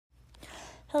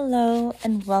Hello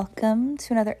and welcome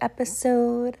to another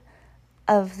episode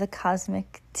of The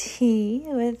Cosmic Tea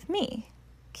with me,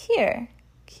 Kier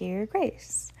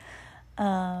Grace.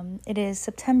 It is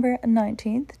September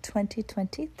 19th,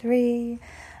 2023,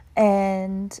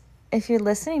 and if you're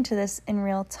listening to this in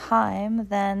real time,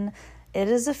 then it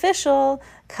is official.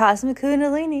 Cosmic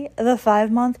Kundalini, the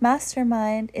 5-month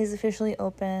mastermind, is officially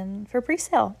open for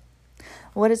pre-sale.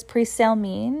 What does pre-sale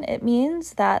mean? It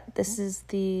means that this is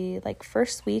the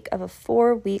first week of a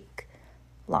 4-week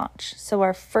launch. So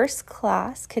our first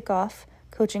class kickoff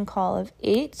coaching call of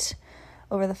 8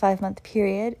 over the 5-month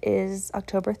period is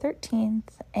October 13th.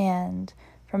 And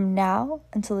from now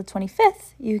until the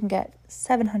 25th, you can get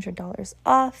 $700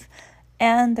 off.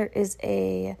 And there is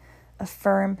a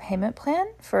firm payment plan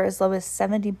for as low as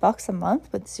 $70 a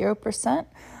month with 0%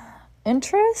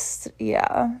 interest.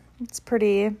 Yeah, it's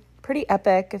pretty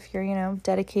epic if you're,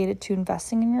 dedicated to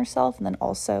investing in yourself and then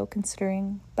also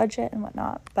considering budget and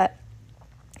whatnot. But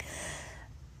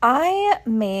I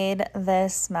made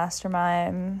this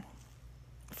mastermind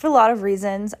for a lot of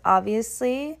reasons.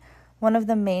 Obviously, one of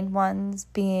the main ones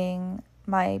being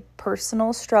my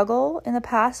personal struggle in the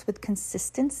past with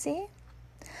consistency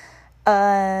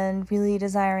and really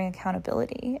desiring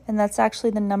accountability. And that's actually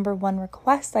the number one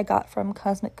request I got from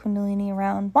Cosmic Kundalini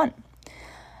Round 1.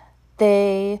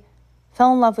 They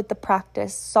fell in love with the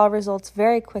practice, saw results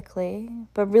very quickly,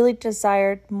 but really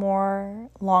desired more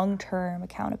long-term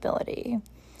accountability,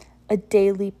 a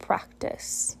daily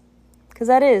practice. Because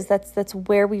that's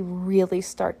where we really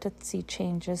start to see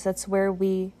changes. That's where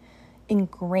we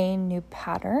ingrain new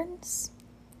patterns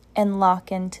and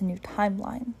lock into new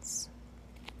timelines.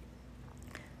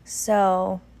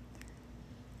 So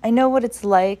I know what it's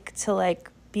like to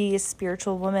be a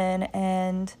spiritual woman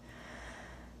and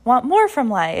want more from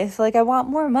life. I want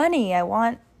more money. I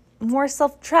want more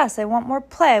self-trust. I want more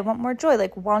play. I want more joy.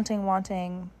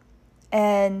 Wanting.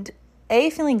 And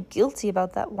feeling guilty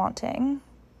about that wanting.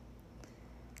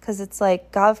 Because it's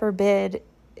God forbid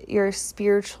you're a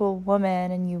spiritual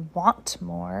woman and you want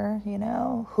more,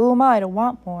 Who am I to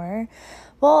want more?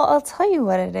 Well, I'll tell you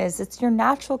what it is. It's your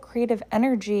natural creative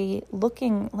energy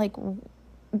looking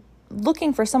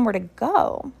for somewhere to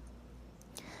go.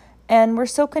 And we're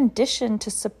so conditioned to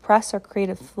suppress our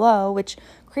creative flow, which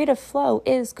creative flow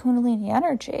is Kundalini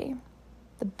energy,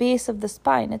 the base of the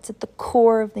spine. It's at the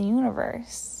core of the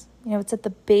universe. It's at the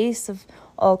base of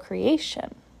all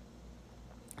creation.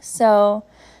 So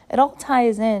it all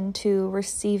ties into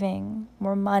receiving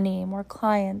more money, more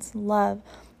clients, love,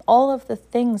 all of the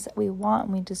things that we want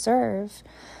and we deserve.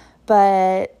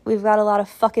 But we've got a lot of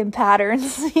fucking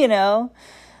patterns, to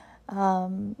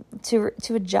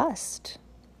adjust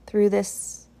through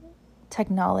this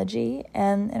technology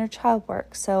and inner child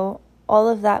work. So all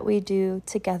of that we do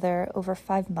together over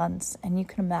 5 months, and you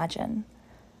can imagine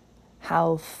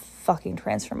how fucking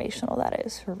transformational that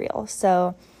is for real.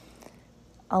 So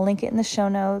I'll link it in the show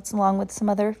notes along with some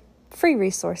other free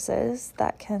resources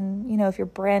that can, if you're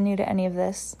brand new to any of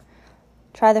this,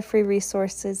 try the free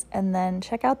resources and then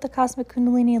check out the Cosmic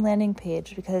Kundalini landing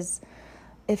page, because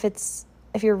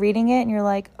if you're reading it and you're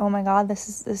like, oh my God,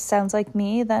 this sounds like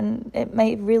me, then it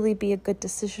might really be a good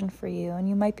decision for you and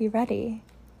you might be ready.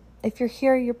 If you're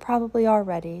here, you probably are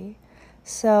ready.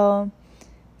 So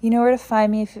you know where to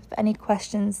find me. If you have any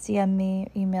questions, DM me,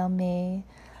 email me.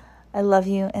 I love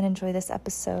you and enjoy this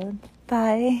episode.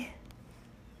 Bye.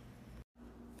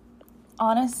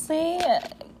 Honestly,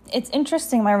 it's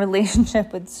interesting, my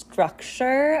relationship with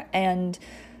structure and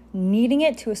needing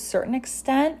it to a certain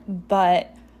extent,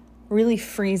 but really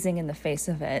freezing in the face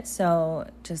of it. So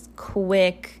just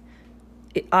quick,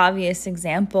 obvious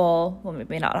example, well,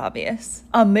 maybe not obvious,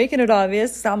 I'm making it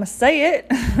obvious, so I'm gonna say it,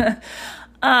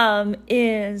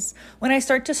 is when I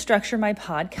start to structure my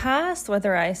podcast,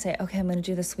 whether I say, okay, I'm gonna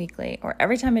do this weekly, or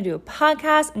every time I do a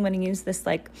podcast, I'm gonna use this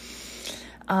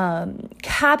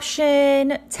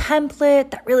caption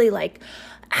template that really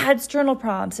adds journal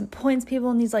prompts and points people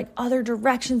in these other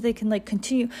directions they can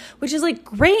continue, which is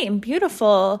great and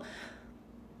beautiful.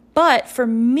 But for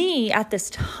me at this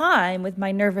time with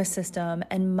my nervous system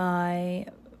and my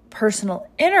personal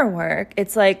inner work,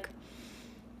 it's I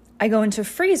go into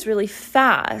freeze really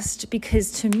fast,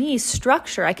 because to me,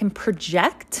 structure, I can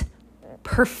project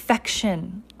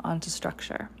perfection onto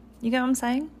structure. You get what I'm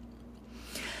saying?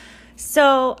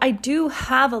 So I do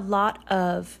have a lot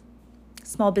of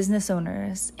small business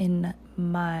owners in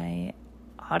my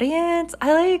audience.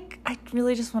 I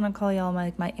really just want to call y'all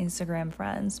my Instagram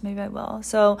friends. Maybe I will.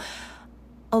 So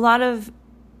a lot of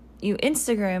you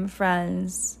Instagram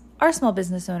friends are small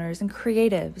business owners and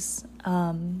creatives.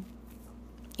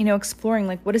 exploring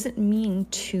like, what does it mean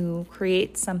to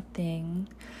create something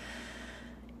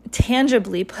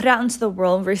tangibly, put out into the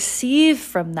world, receive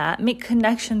from that, make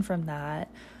connection from that,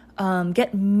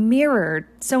 get mirrored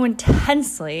so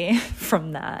intensely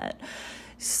from that.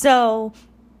 So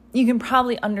you can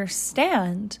probably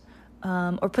understand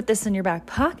or put this in your back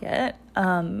pocket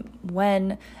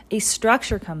when a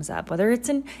structure comes up, whether it's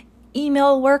an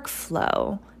email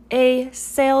workflow, a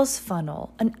sales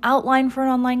funnel, an outline for an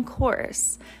online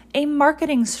course, a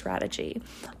marketing strategy,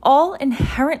 all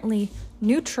inherently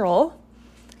neutral.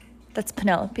 That's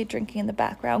Penelope drinking in the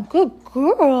background. Good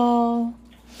girl.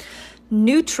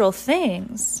 Neutral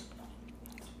things.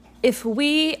 If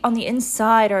we on the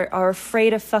inside are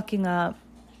afraid of fucking up,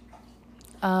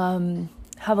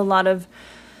 have a lot of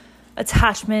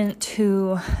attachment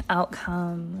to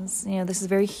outcomes, this is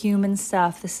very human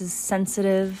stuff. This is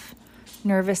sensitive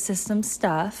nervous system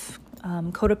stuff,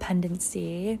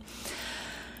 codependency.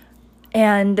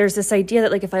 And there's this idea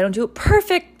that like, if I don't do it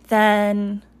perfect,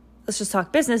 then let's just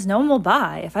talk business, no one will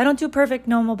buy. If I don't do it perfect,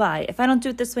 no one will buy. If I don't do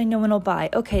it this way, no one will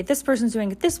buy. Okay, this person's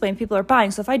doing it this way and people are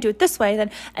buying. So if I do it this way, then,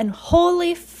 and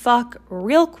holy fuck,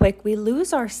 real quick, we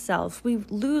lose ourselves. We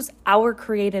lose our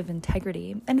creative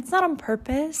integrity. And it's not on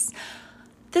purpose.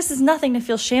 This is nothing to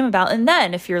feel shame about. And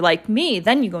then if you're like me,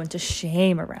 then you go into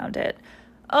shame around it.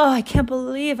 Oh, I can't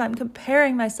believe I'm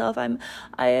comparing myself. I'm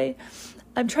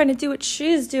trying to do what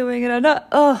she's doing and I'm not,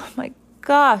 oh my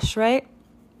gosh, right?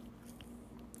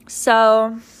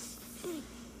 So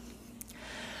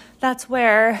that's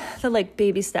where the like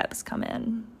baby steps come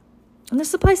in. And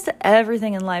this applies to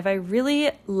everything in life. I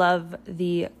really love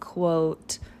the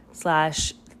quote /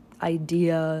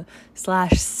 idea /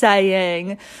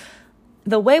 saying,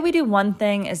 the way we do one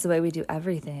thing is the way we do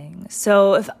everything.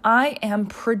 So if I am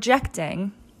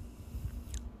projecting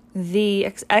the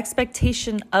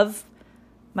expectation of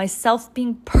myself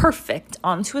being perfect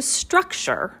onto a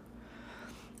structure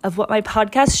of what my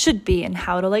podcast should be and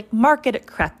how to like market it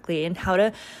correctly and how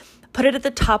to put it at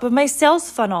the top of my sales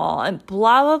funnel and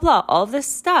blah, blah, blah, all this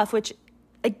stuff, which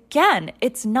again,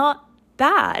 it's not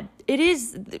bad.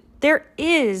 There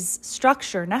is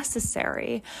structure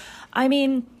necessary. I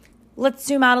mean, let's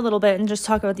zoom out a little bit and just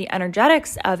talk about the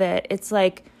energetics of it. It's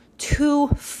like to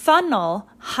funnel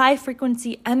high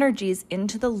frequency energies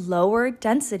into the lower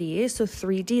density, so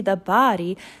 3D, the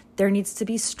body, there needs to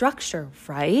be structure,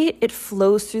 right? It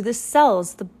flows through the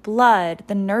cells, the blood,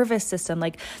 the nervous system.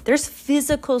 Like there's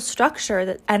physical structure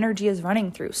that energy is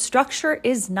running through. Structure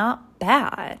is not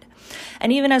bad.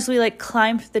 And even as we like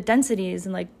climb through the densities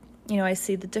and like, I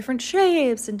see the different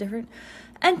shapes and different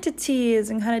entities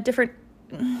and kind of different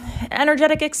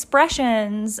energetic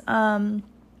expressions,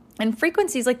 and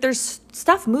frequencies, like there's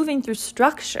stuff moving through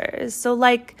structures. So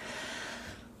like,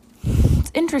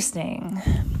 it's interesting.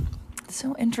 It's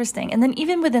so interesting. And then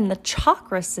even within the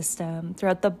chakra system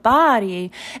throughout the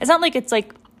body, it's not like it's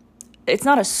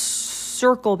not a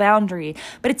circle boundary,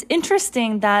 but it's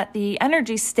interesting that the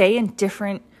energies stay in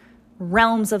different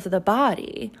realms of the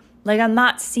body. Like I'm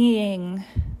not seeing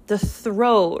the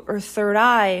throat or third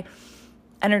eye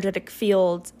energetic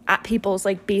field at people's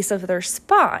like base of their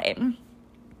spine.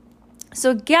 So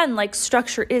again, like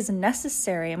structure is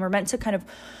necessary and we're meant to kind of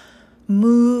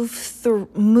move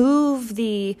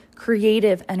the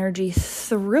creative energy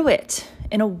through it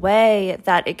in a way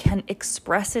that it can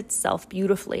express itself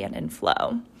beautifully and in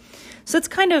flow. So it's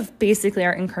kind of basically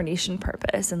our incarnation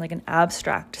purpose in like an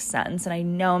abstract sense. And I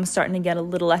know I'm starting to get a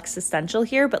little existential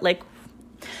here, but like,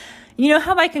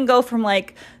 how I can go from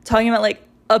like talking about like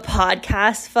a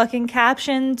podcast fucking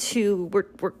caption to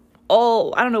we're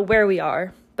all, I don't know where we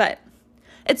are, but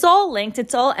it's all linked.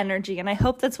 It's all energy. And I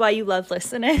hope that's why you love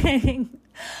listening.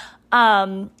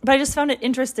 But I just found it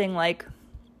interesting, like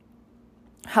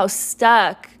how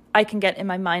stuck I can get in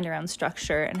my mind around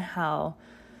structure and how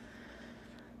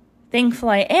thankful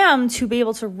I am to be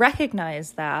able to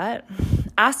recognize that,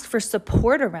 ask for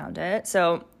support around it.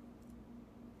 So,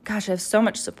 gosh, I have so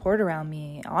much support around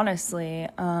me, honestly.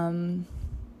 I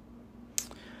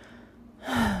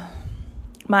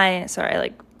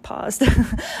paused.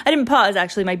 I didn't pause,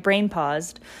 actually. My brain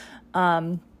paused.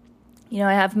 I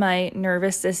have my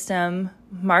nervous system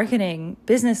marketing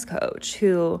business coach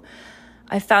who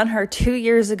I found her 2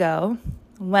 years ago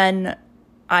when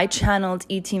I channeled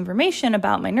ET information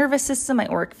about my nervous system, my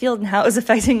auric field, and how it was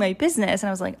affecting my business. And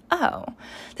I was like, oh,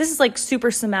 this is like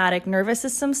super somatic nervous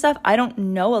system stuff. I don't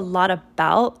know a lot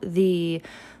about the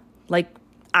like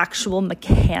actual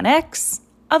mechanics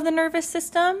of the nervous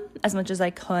system as much as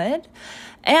I could.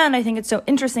 And I think it's so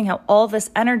interesting how all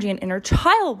this energy and inner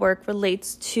child work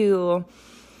relates to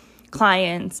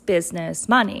clients, business,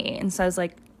 money. And so I was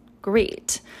like,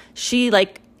 great. She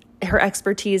like, her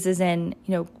expertise is in,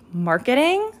 you know,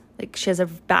 marketing. Like she has a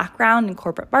background in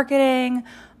corporate marketing.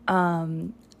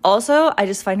 Also, I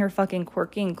just find her fucking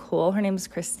quirky and cool. Her name is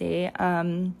Christy.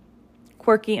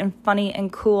 Quirky and funny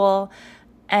and cool.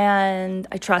 And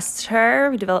I trust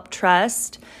her. We developed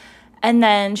trust. And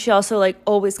then she also like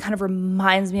always kind of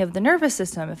reminds me of the nervous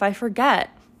system. If I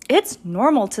forget, it's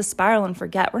normal to spiral and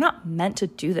forget. We're not meant to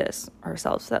do this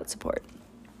ourselves without support.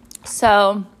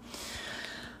 So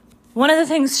one of the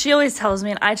things she always tells me,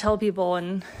 and I tell people,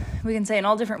 and we can say in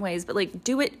all different ways, but like,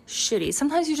 do it shitty.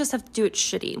 Sometimes you just have to do it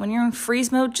shitty. When you're in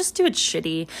freeze mode, just do it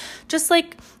shitty. Just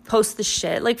like post the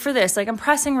shit. Like for this, like I'm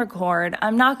pressing record.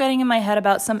 I'm not getting in my head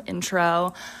about some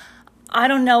intro. I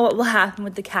don't know what will happen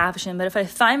with the caption, but if I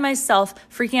find myself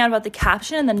freaking out about the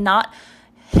caption and then not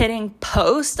hitting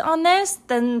post on this,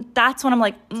 then that's when I'm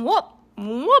like, whoop.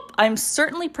 I'm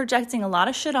certainly projecting a lot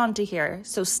of shit onto here.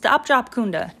 So stop, drop,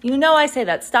 kunda. You know I say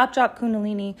that. Stop, drop,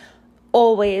 kundalini,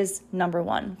 always number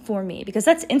one for me. Because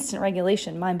that's instant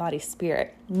regulation, mind, body,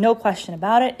 spirit. No question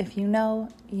about it. If you know,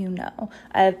 you know.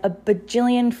 I have a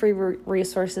bajillion free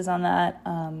resources on that.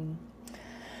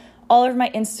 All over my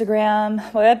Instagram.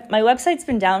 My website's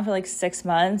been down for like 6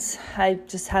 months. I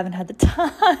just haven't had the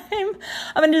time. I'm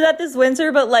going to do that this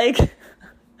winter, but like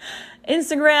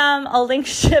Instagram, I'll link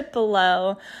shit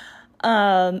below.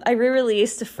 I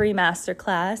re-released a free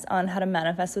masterclass on how to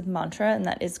manifest with mantra, and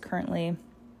that is currently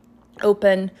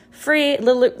open, free,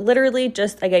 literally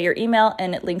just I get your email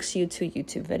and it links you to a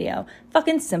YouTube video.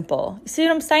 Fucking simple. You see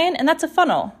what I'm saying? And that's a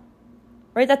funnel.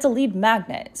 Right? That's a lead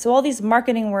magnet. So all these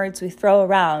marketing words we throw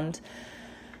around,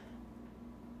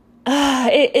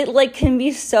 it like can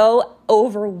be so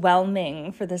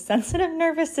overwhelming for the sensitive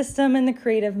nervous system and the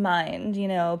creative mind, you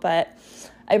know, but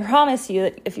I promise you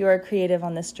that if you are creative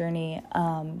on this journey,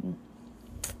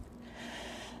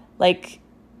 like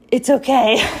it's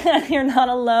okay. You're not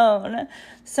alone.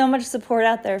 So much support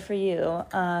out there for you.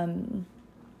 I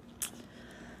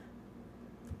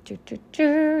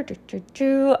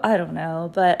don't know,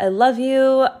 but I love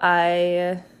you.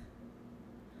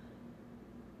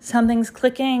 Something's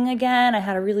clicking again. I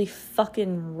had a really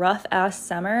fucking rough ass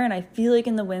summer, and I feel like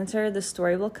in the winter the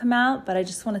story will come out, but I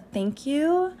just want to thank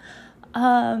you.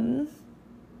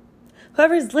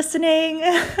 Whoever's listening,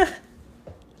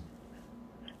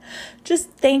 just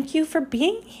thank you for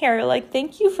being here. Like,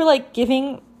 thank you for like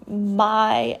giving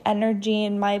my energy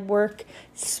and my work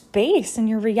space in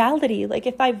your reality. Like,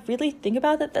 if I really think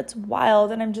about that, that's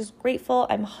wild. And I'm just grateful.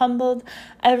 I'm humbled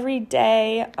every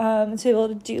day to be able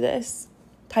to do this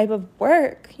type of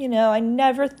work. You know, I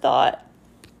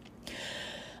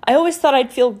always thought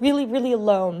I'd feel really, really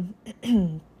alone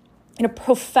in a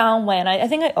profound way. And I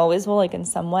think I always will, like in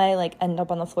some way, like end up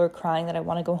on the floor crying that I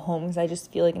want to go home because I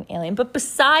just feel like an alien. But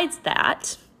besides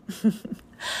that,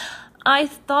 I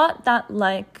thought that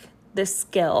like this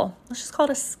skill, let's just call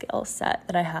it a skill set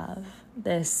that I have,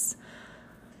 this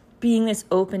being this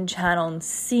open channel and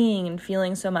seeing and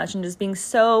feeling so much and just being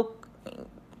so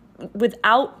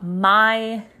without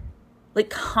my like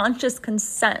conscious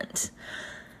consent.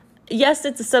 Yes,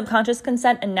 it's a subconscious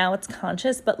consent and now it's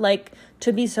conscious, but like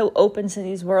to be so open to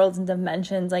these worlds and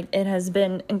dimensions, like it has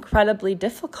been incredibly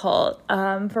difficult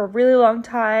for a really long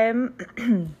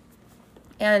time.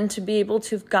 And to be able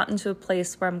to have gotten to a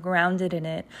place where I'm grounded in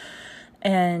it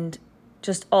and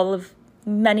just all of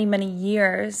many, many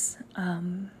years,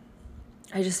 I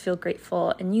just feel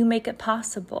grateful. And you make it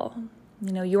possible.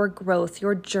 You know, your growth,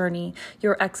 your journey,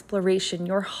 your exploration,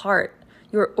 your heart,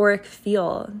 your auric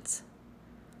fields.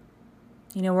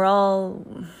 You know,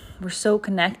 we're so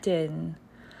connected.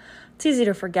 It's easy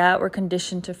to forget. We're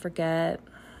conditioned to forget.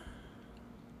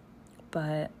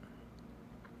 But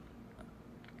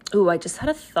I just had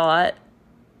a thought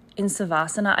in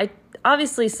Savasana.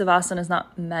 Obviously, Savasana is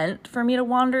not meant for me to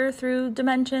wander through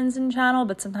dimensions and channel,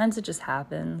 but sometimes it just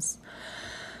happens.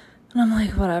 And I'm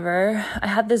like, whatever. I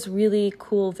had this really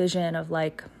cool vision of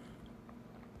like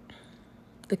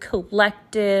the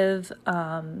collective,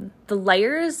 the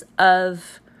layers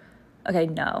of, okay,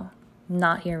 no,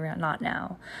 not here, not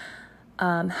now.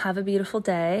 Have a beautiful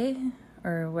day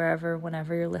or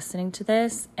whenever you're listening to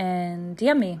this, and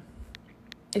DM me.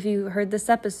 If you heard this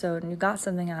episode and you got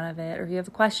something out of it, or if you have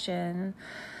a question,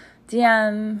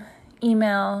 DM,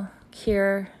 email,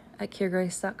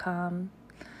 kier@kiergrace.com.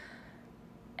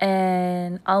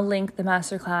 And I'll link the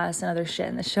masterclass and other shit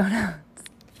in the show notes.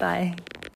 Bye.